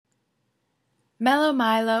Mellow,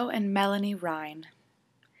 Milo, and Melanie, Ryne.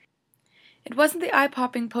 It wasn't the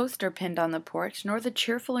eye-popping poster pinned on the porch, nor the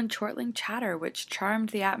cheerful and chortling chatter which charmed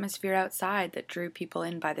the atmosphere outside that drew people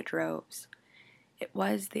in by the droves. It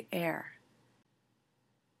was the air.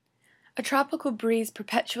 A tropical breeze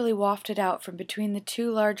perpetually wafted out from between the two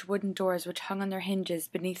large wooden doors which hung on their hinges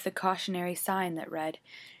beneath the cautionary sign that read,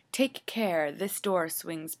 "Take care, this door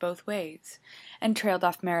swings both ways," and trailed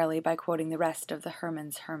off merrily by quoting the rest of the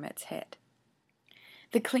Herman's Hermits hit.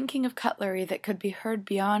 The clinking of cutlery that could be heard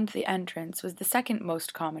beyond the entrance was the second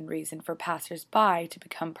most common reason for passers-by to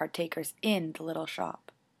become partakers in the little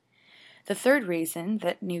shop. The third reason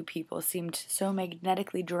that new people seemed so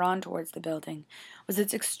magnetically drawn towards the building was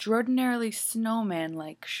its extraordinarily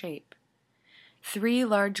snowman-like shape. 3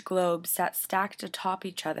 large globes sat stacked atop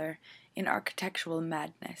each other in architectural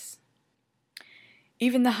madness.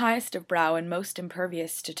 Even the highest of brow and most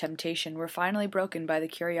impervious to temptation were finally broken by the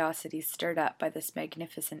curiosity stirred up by this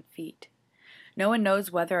magnificent feat. No one knows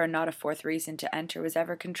whether or not a fourth reason to enter was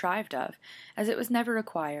ever contrived of, as it was never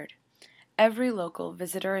required. Every local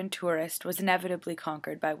visitor and tourist was inevitably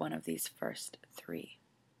conquered by one of these first 3.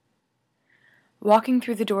 Walking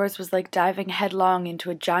through the doors was like diving headlong into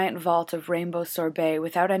a giant vault of rainbow sorbet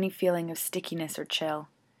without any feeling of stickiness or chill.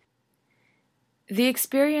 The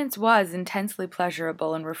experience was intensely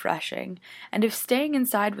pleasurable and refreshing, and if staying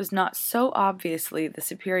inside was not so obviously the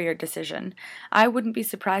superior decision, I wouldn't be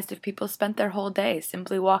surprised if people spent their whole day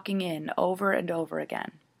simply walking in over and over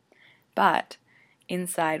again. But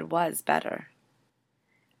inside was better.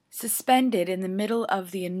 Suspended in the middle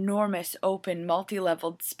of the enormous open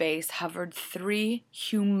multi-leveled space hovered 3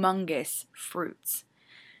 humongous fruits.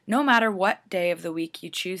 No matter what day of the week you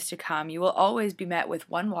choose to come, you will always be met with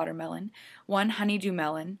 1 watermelon, 1 honeydew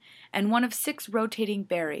melon, and 1 of 6 rotating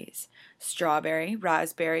berries: strawberry,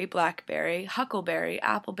 raspberry, blackberry, huckleberry,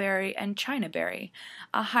 appleberry, and chinaberry,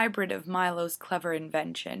 a hybrid of Milo's clever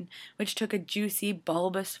invention, which took a juicy,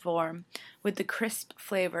 bulbous form with the crisp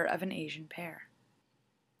flavor of an Asian pear.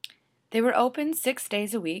 They were open 6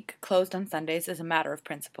 days a week, closed on Sundays as a matter of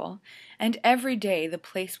principle, and every day the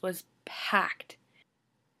place was packed.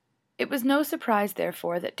 It was no surprise,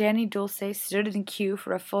 therefore, that Danny Dulce stood in queue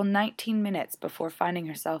for a full 19 minutes before finding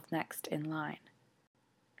herself next in line.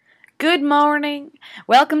 "Good morning!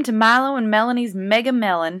 Welcome to Milo and Melanie's Mega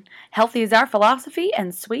Melon. Healthy is our philosophy,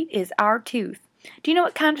 and sweet is our tooth. Do you know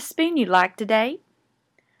what kind of spoon you'd like today?"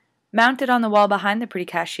 Mounted on the wall behind the pretty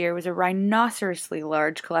cashier was a rhinocerously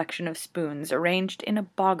large collection of spoons arranged in a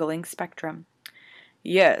boggling spectrum.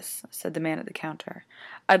 "Yes," said the man at the counter.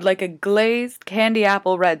 "I'd like a glazed candy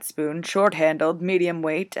apple red spoon, short-handled, medium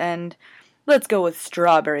weight, and let's go with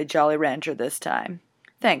strawberry Jolly Rancher this time.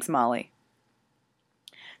 Thanks, Molly."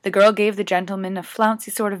 The girl gave the gentleman a flouncy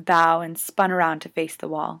sort of bow and spun around to face the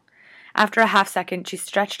wall. After a half-second, she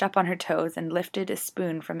stretched up on her toes and lifted a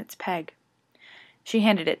spoon from its peg. She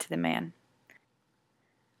handed it to the man.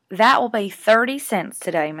 "That will be 30 cents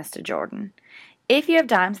today, Mr. Jordan. If you have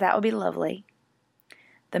dimes, that will be lovely."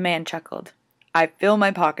 The man chuckled. "I fill my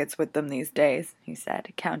pockets with them these days," he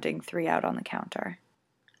said, counting 3 out on the counter.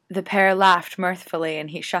 The pair laughed mirthfully,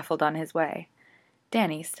 and he shuffled on his way.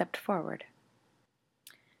 Danny stepped forward.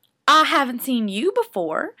 "I haven't seen you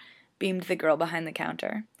before," beamed the girl behind the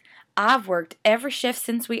counter. "I've worked every shift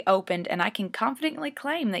since we opened, and I can confidently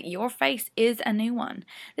claim that your face is a new one.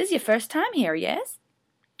 This is your first time here, yes?"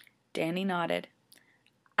 Danny nodded.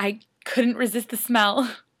 "I couldn't resist the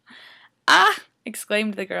smell." "Ah!"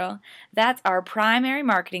 exclaimed the girl. "That's our primary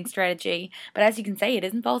marketing strategy, but as you can see, it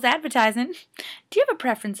isn't false advertising. Do you have a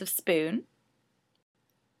preference of spoon?"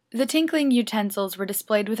 The tinkling utensils were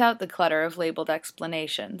displayed without the clutter of labeled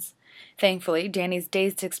explanations. Thankfully, Danny's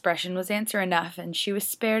dazed expression was answer enough, and she was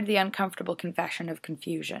spared the uncomfortable confession of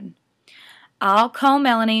confusion. "I'll call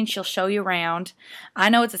Melanie and she'll show you around. I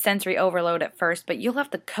know it's a sensory overload at first, but you'll have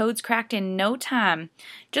the codes cracked in no time.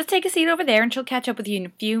 Just take a seat over there and she'll catch up with you in a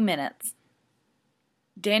few minutes."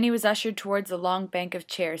 Danny was ushered towards a long bank of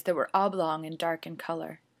chairs that were oblong and dark in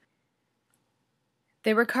color.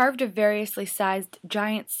 They were carved of variously sized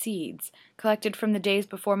giant seeds, collected from the days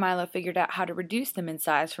before Milo figured out how to reduce them in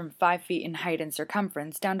size from 5 feet in height and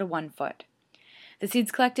circumference down to 1 foot. The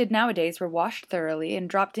seeds collected nowadays were washed thoroughly and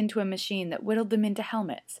dropped into a machine that whittled them into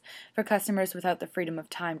helmets for customers without the freedom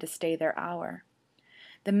of time to stay their hour.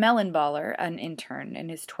 The melon baller, an intern in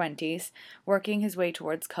his 20s, working his way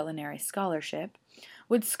towards culinary scholarship,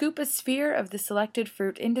 would scoop a sphere of the selected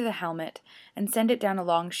fruit into the helmet and send it down a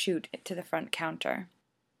long chute to the front counter.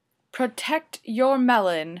 "Protect your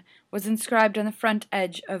melon" was inscribed on the front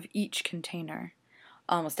edge of each container.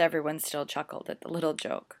 Almost everyone still chuckled at the little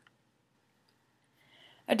joke.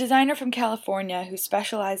 A designer from California who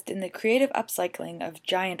specialized in the creative upcycling of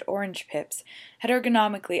giant orange pips had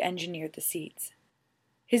ergonomically engineered the seats.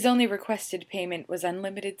 His only requested payment was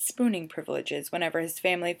unlimited spooning privileges whenever his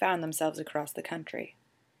family found themselves across the country.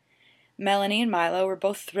 Melanie and Milo were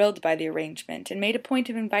both thrilled by the arrangement and made a point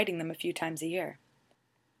of inviting them a few times a year.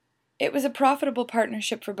 It was a profitable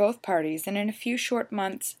partnership for both parties, and in a few short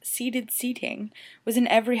months, seated seating was in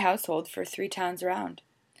every household for 3 towns around.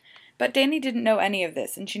 But Danny didn't know any of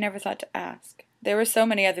this, and she never thought to ask. There were so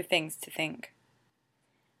many other things to think.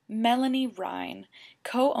 Melanie Ryne,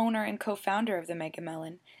 co-owner and co-founder of the Mega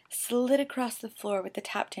Melon, slid across the floor with the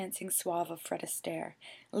tap-dancing suave of Fred Astaire,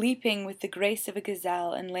 leaping with the grace of a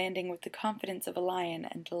gazelle and landing with the confidence of a lion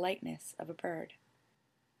and the lightness of a bird.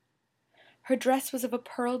 Her dress was of a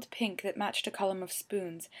pearled pink that matched a column of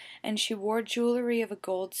spoons, and she wore jewelry of a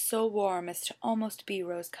gold so warm as to almost be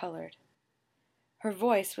rose-colored. Her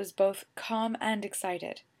voice was both calm and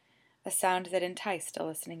excited, a sound that enticed a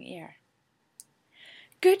listening ear.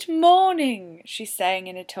 "Good morning," she sang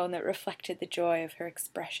in a tone that reflected the joy of her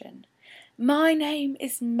expression. "My name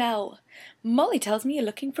is Mel. Molly tells me you're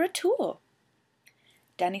looking for a tour."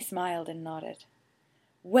 Danny smiled and nodded.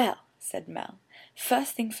 "Well," said Mel,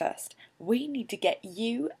 "first thing first, we need to get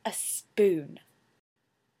you a spoon."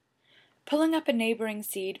 Pulling up a neighboring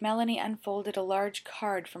seat, Melanie unfolded a large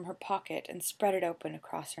card from her pocket and spread it open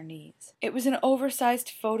across her knees. It was an oversized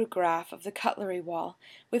photograph of the cutlery wall,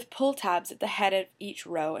 with pull tabs at the head of each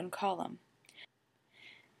row and column.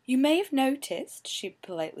 "You may have noticed," she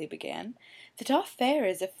politely began, "that our fare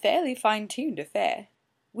is a fairly fine-tuned affair.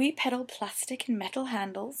 We peddle plastic and metal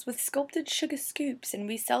handles with sculpted sugar scoops, and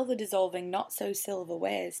we sell the dissolving not-so-silver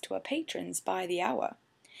wares to our patrons by the hour.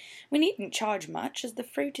 We needn't charge much, as the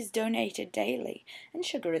fruit is donated daily, and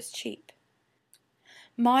sugar is cheap.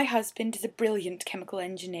 My husband is a brilliant chemical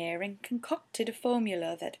engineer and concocted a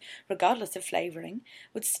formula that, regardless of flavouring,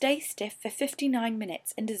 would stay stiff for 59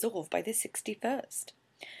 minutes and dissolve by the 61st.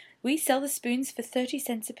 We sell the spoons for 30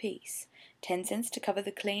 cents apiece, 10 cents to cover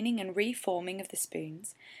the cleaning and reforming of the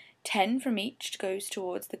spoons, 10 from each goes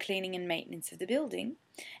towards the cleaning and maintenance of the building,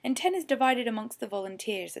 and 10 is divided amongst the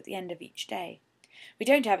volunteers at the end of each day. We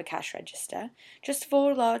don't have a cash register, just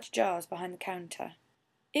 4 large jars behind the counter.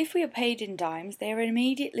 If we are paid in dimes, they are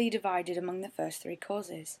immediately divided among the first 3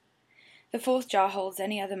 causes. The 4th jar holds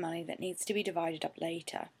any other money that needs to be divided up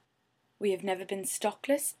later. We have never been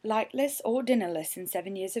stockless, lightless, or dinnerless in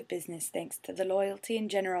 7 years of business, thanks to the loyalty and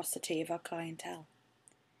generosity of our clientele."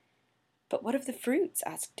 "But what of the fruits?"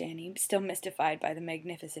 asked Danny, still mystified by the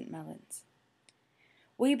magnificent melons.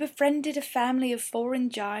 "We befriended a family of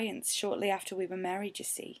foreign giants shortly after we were married, you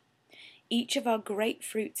see. Each of our great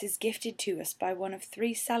fruits is gifted to us by one of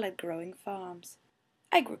 3 salad-growing farms.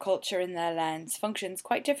 Agriculture in their lands functions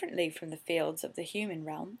quite differently from the fields of the human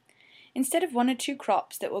realm. Instead of 1 or 2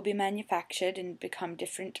 crops that will be manufactured and become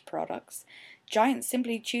different products, giants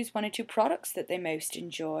simply choose 1 or 2 products that they most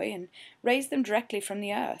enjoy and raise them directly from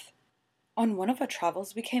the earth. On one of our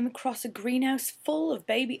travels, we came across a greenhouse full of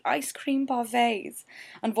baby ice cream parfaits.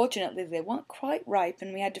 Unfortunately, they weren't quite ripe,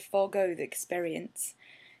 and we had to forego the experience.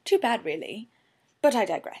 Too bad, really. But I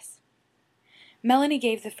digress." Melanie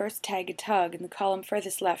gave the first tag a tug, and the column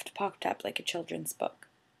furthest left popped up like a children's book.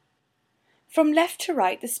 "From left to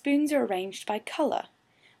right, the spoons are arranged by colour.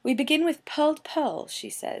 We begin with pearled pearl," she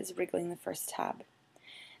says, wriggling the first tab.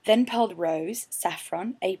 "Then pearled rose,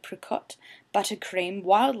 saffron, apricot, buttercream,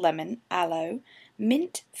 wild lemon, aloe,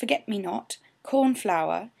 mint, forget-me-not,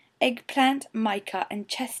 cornflower, eggplant, mica, and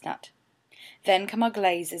chestnut. Then come our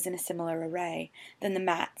glazes in a similar array, then the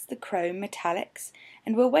mattes, the chrome, metallics,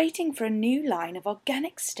 and we're waiting for a new line of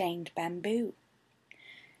organic stained bamboo."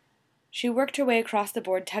 She worked her way across the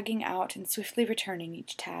board, tugging out and swiftly returning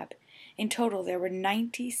each tab. In total, there were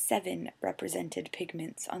 97 represented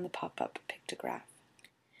pigments on the pop-up pictograph.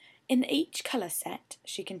 "In each colour set,"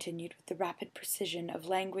 she continued with the rapid precision of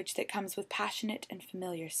language that comes with passionate and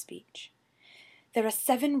familiar speech, "there are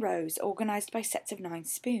 7 rows organised by sets of 9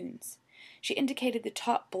 spoons." She indicated the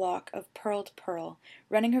top block of pearled pearl,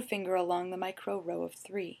 running her finger along the micro row of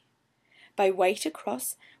 3. "By weight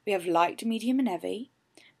across, we have light, medium, and heavy.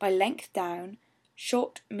 By length down,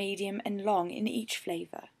 short, medium, and long in each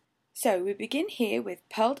flavour. So we begin here with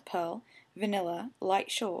pearled pearl, vanilla, light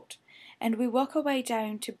short, and we work our way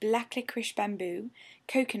down to black licorice bamboo,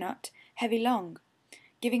 coconut, heavy long,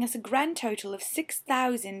 giving us a grand total of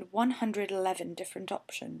 6,111 different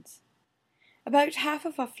options. About half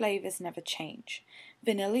of our flavours never change: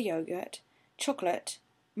 vanilla yogurt, chocolate,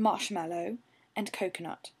 marshmallow, and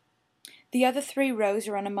coconut. The other 3 rows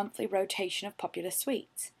are on a monthly rotation of popular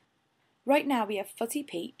sweets. Right now we have fuzzy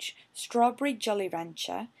peach, strawberry jolly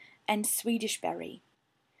rancher, and Swedish berry.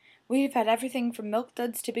 We've had everything from milk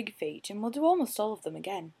duds to big feet, and we'll do almost all of them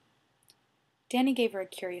again. Danny gave her a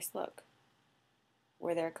curious look.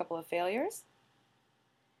 Were there a couple of failures?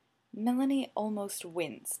 Melanie almost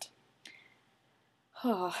winced.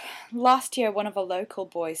 Oh, last year one of our local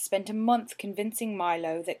boys spent a month convincing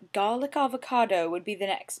Milo that garlic avocado would be the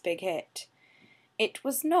next big hit. It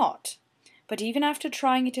was not. But even after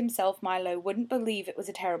trying it himself, Milo wouldn't believe it was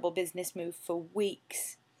a terrible business move for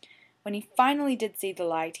weeks. When he finally did see the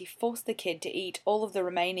light, he forced the kid to eat all of the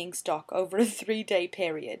remaining stock over a 3-day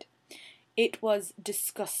period. It was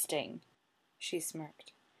disgusting, she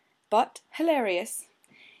smirked. But hilarious.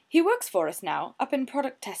 He works for us now, up in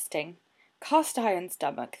product testing. Cast iron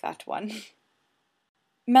stomach, that one.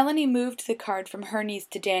 Melanie moved the card from her knees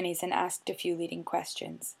to Danny's and asked a few leading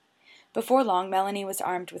questions. Before long, Melanie was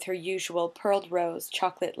armed with her usual pearled rose,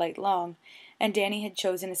 chocolate light long, and Danny had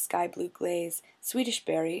chosen a sky blue glaze, Swedish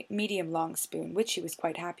berry, medium long spoon, which she was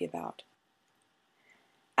quite happy about.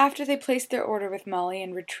 After they placed their order with Molly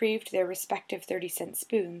and retrieved their respective 30-cent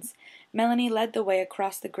spoons, Melanie led the way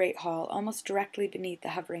across the great hall, almost directly beneath the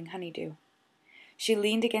hovering honeydew. She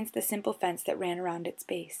leaned against the simple fence that ran around its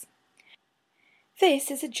base.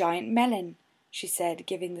 "This is a giant melon," she said,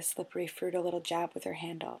 giving the slippery fruit a little jab with her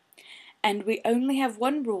handle. "And we only have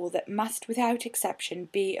one rule that must, without exception,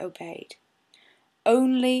 be obeyed.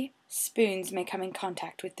 Only spoons may come in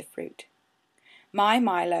contact with the fruit. My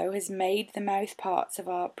Milo has made the mouth parts of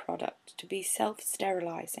our product to be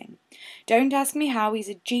self-sterilizing. Don't ask me how, he's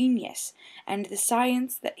a genius, and the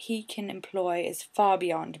science that he can employ is far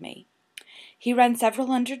beyond me. He ran several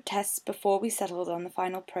hundred tests before we settled on the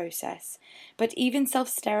final process, but even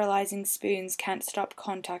self-sterilizing spoons can't stop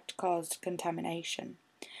contact-caused contamination.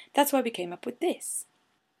 That's why we came up with this."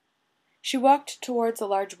 She walked towards a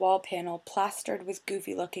large wall panel plastered with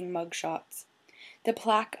goofy-looking mugshots. The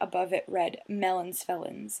plaque above it read, "Melon's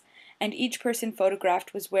Felons," and each person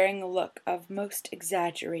photographed was wearing a look of most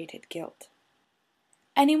exaggerated guilt.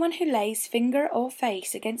 "Anyone who lays finger or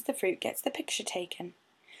face against the fruit gets the picture taken.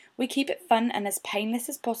 We keep it fun and as painless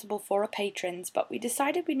as possible for our patrons, but we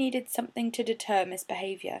decided we needed something to deter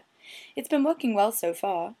misbehavior. It's been working well so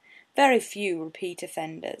far. Very few repeat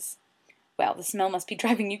offenders. Well, the smell must be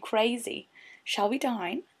driving you crazy. Shall we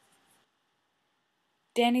dine?"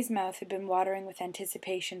 Danny's mouth had been watering with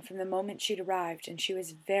anticipation from the moment she'd arrived, and she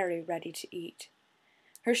was very ready to eat.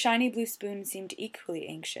 Her shiny blue spoon seemed equally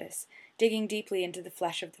anxious, digging deeply into the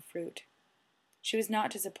flesh of the fruit. She was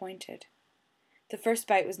not disappointed. The first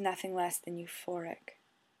bite was nothing less than euphoric.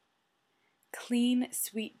 Clean,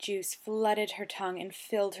 sweet juice flooded her tongue and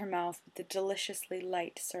filled her mouth with the deliciously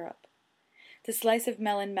light syrup. The slice of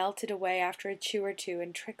melon melted away after a chew or two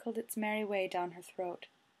and trickled its merry way down her throat.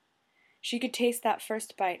 She could taste that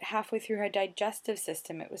first bite halfway through her digestive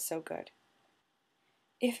system, it was so good.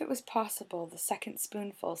 If it was possible, the second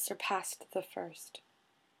spoonful surpassed the first,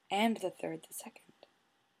 and the third the second.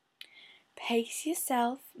 "Pace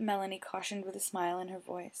yourself," Melanie cautioned with a smile in her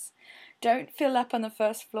voice. "Don't fill up on the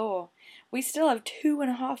first floor. We still have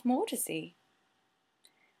 2.5 more to see."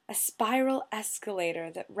 A spiral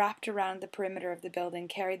escalator that wrapped around the perimeter of the building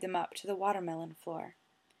carried them up to the watermelon floor.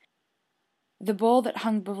 The bowl that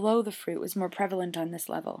hung below the fruit was more prevalent on this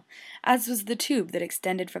level, as was the tube that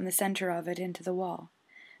extended from the center of it into the wall,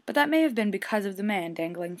 but that may have been because of the man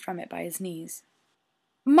dangling from it by his knees.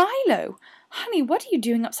 "Milo! Honey, what are you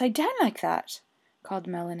doing upside down like that?" called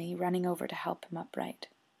Melanie, running over to help him upright.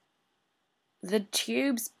 "The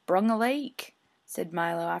tube's sprung a leak," said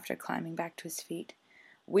Milo after climbing back to his feet.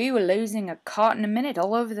 "We were losing a carton a minute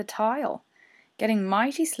all over the tile. Getting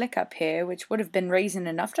mighty slick up here, which would have been reason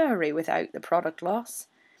enough to hurry without the product loss.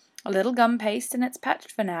 A little gum paste and it's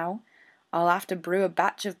patched for now. I'll have to brew a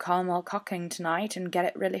batch of caramel cocking tonight and get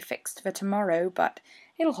it really fixed for tomorrow, but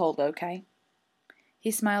it'll hold okay." He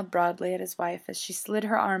smiled broadly at his wife as she slid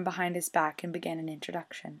her arm behind his back and began an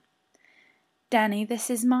introduction. "Danny, this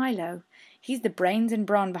is Milo. He's the brains and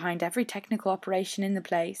brawn behind every technical operation in the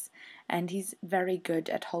place, and he's very good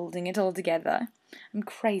at holding it all together. I'm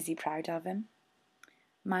crazy proud of him."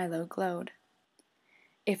 Milo glowed.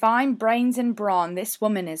 "If I'm brains and brawn, this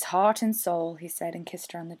woman is heart and soul," he said, and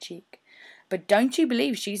kissed her on the cheek. "But don't you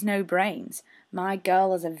believe she's no brains. My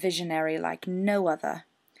girl is a visionary like no other.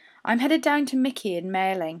 I'm headed down to Mickey in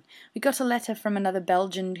mailing. We got a letter from another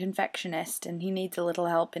Belgian confectionist, and he needs a little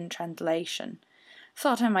help in translation.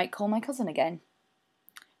 Thought I might call my cousin again."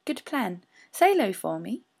 "Good plan. Say hello for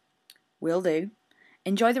me." "Will do.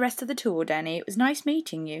 Enjoy the rest of the tour, Danny. It was nice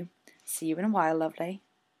meeting you. See you in a while, lovely."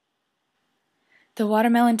 The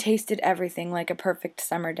watermelon tasted everything like a perfect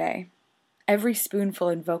summer day. Every spoonful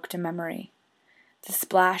invoked a memory. The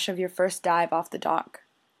splash of your first dive off the dock,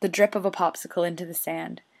 the drip of a popsicle into the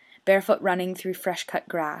sand, barefoot running through fresh-cut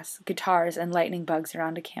grass, guitars and lightning bugs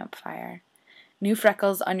around a campfire, new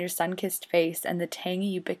freckles on your sun-kissed face, and the tangy,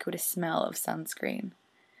 ubiquitous smell of sunscreen.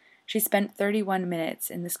 She spent 31 minutes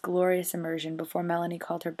in this glorious immersion before Melanie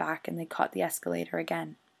called her back and they caught the escalator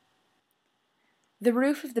again. The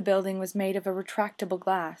roof of the building was made of a retractable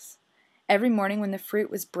glass. Every morning when the fruit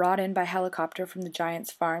was brought in by helicopter from the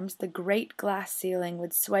giants' farms, the great glass ceiling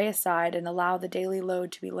would sway aside and allow the daily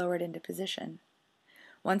load to be lowered into position.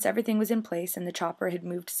 Once everything was in place and the chopper had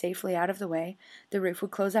moved safely out of the way, the roof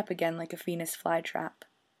would close up again like a Venus flytrap.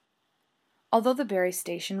 Although the Berry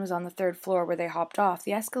station was on the 3rd floor where they hopped off,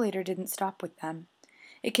 the escalator didn't stop with them.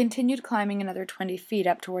 It continued climbing another 20 feet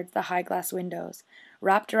up towards the high glass windows,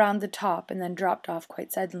 wrapped around the top, and then dropped off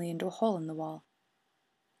quite suddenly into a hole in the wall.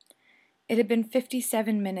 It had been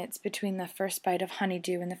 57 minutes between the first bite of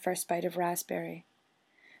honeydew and the first bite of raspberry.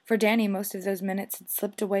 For Danny, most of those minutes had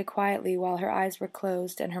slipped away quietly while her eyes were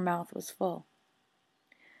closed and her mouth was full.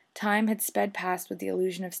 Time had sped past with the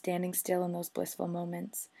illusion of standing still in those blissful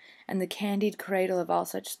moments, and the candied cradle of all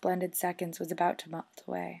such splendid seconds was about to melt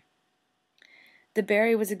away. The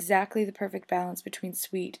berry was exactly the perfect balance between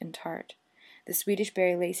sweet and tart. The Swedish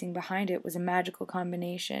berry lacing behind it was a magical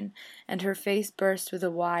combination, and her face burst with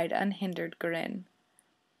a wide, unhindered grin.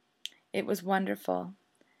 It was wonderful,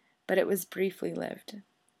 but it was briefly lived.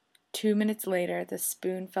 2 minutes later, the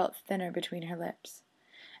spoon felt thinner between her lips,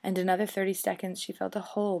 and another 30 seconds she felt a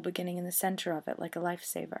hole beginning in the center of it like a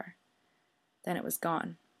lifesaver. Then it was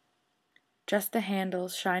gone. Just the handle,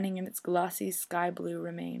 shining in its glossy sky blue,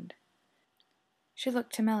 remained. She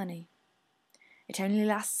looked to Melanie. "It only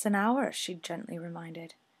lasts an hour," she gently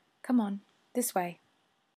reminded. "Come on, this way."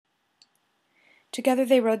 Together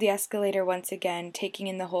they rode the escalator once again, taking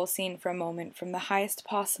in the whole scene for a moment from the highest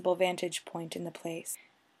possible vantage point in the place.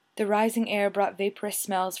 The rising air brought vaporous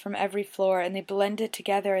smells from every floor, and they blended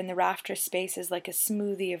together in the rafter spaces like a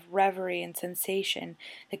smoothie of reverie and sensation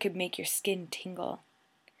that could make your skin tingle.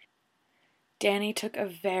 Danny took a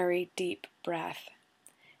very deep breath,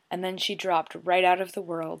 and then she dropped right out of the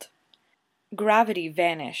world. Gravity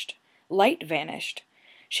vanished. Light vanished.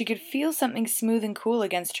 She could feel something smooth and cool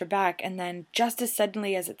against her back, and then, just as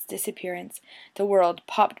suddenly as its disappearance, the world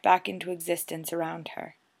popped back into existence around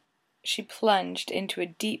her. She plunged into a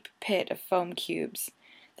deep pit of foam cubes,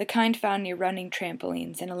 the kind found near running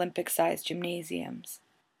trampolines and Olympic-sized gymnasiums.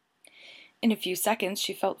 In a few seconds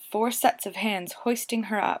she felt 4 sets of hands hoisting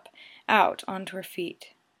her up, out onto her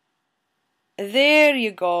feet. "There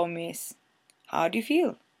you go, miss. How do you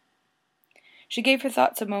feel?" She gave her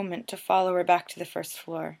thoughts a moment to follow her back to the 1st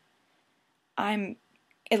floor. "I'm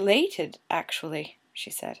elated, actually," she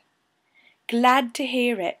said. "Glad to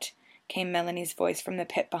hear it," came Melanie's voice from the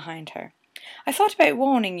pit behind her. "I thought about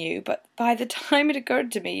warning you, but by the time it occurred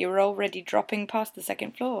to me, you were already dropping past the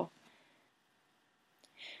 2nd floor.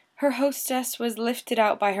 Her hostess was lifted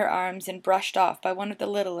out by her arms and brushed off by one of the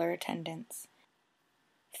littler attendants.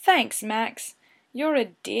 "Thanks, Max. You're a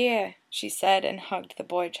dear," she said, and hugged the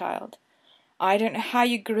boy child. "I don't know how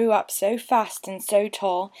you grew up so fast and so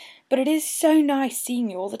tall, but it is so nice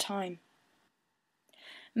seeing you all the time."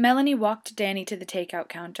 Melanie walked Danny to the takeout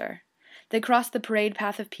counter. They crossed the parade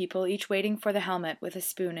path of people, each waiting for the helmet with a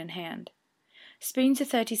spoon in hand. Spoons are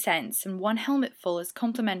 30 cents, and 1 helmetful is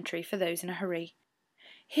complimentary for those in a hurry.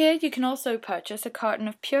 Here you can also purchase a carton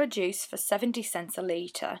of pure juice for 70 cents a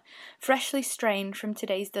litre, freshly strained from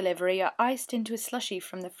today's delivery or iced into a slushy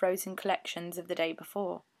from the frozen collections of the day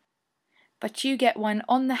before. But you get one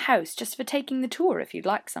on the house just for taking the tour if you'd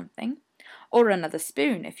like something, or another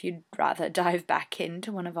spoon if you'd rather dive back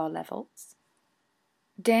into one of our levels.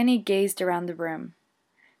 Danny gazed around the room.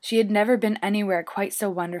 She had never been anywhere quite so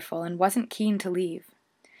wonderful and wasn't keen to leave.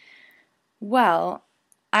 "Well,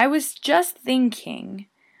 I was just thinking,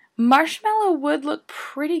 marshmallow would look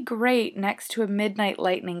pretty great next to a midnight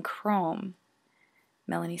lightning chrome."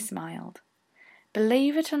 Melanie smiled.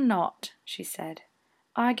 "Believe it or not," she said,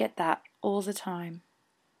 "I get that all the time."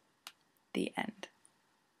 The end.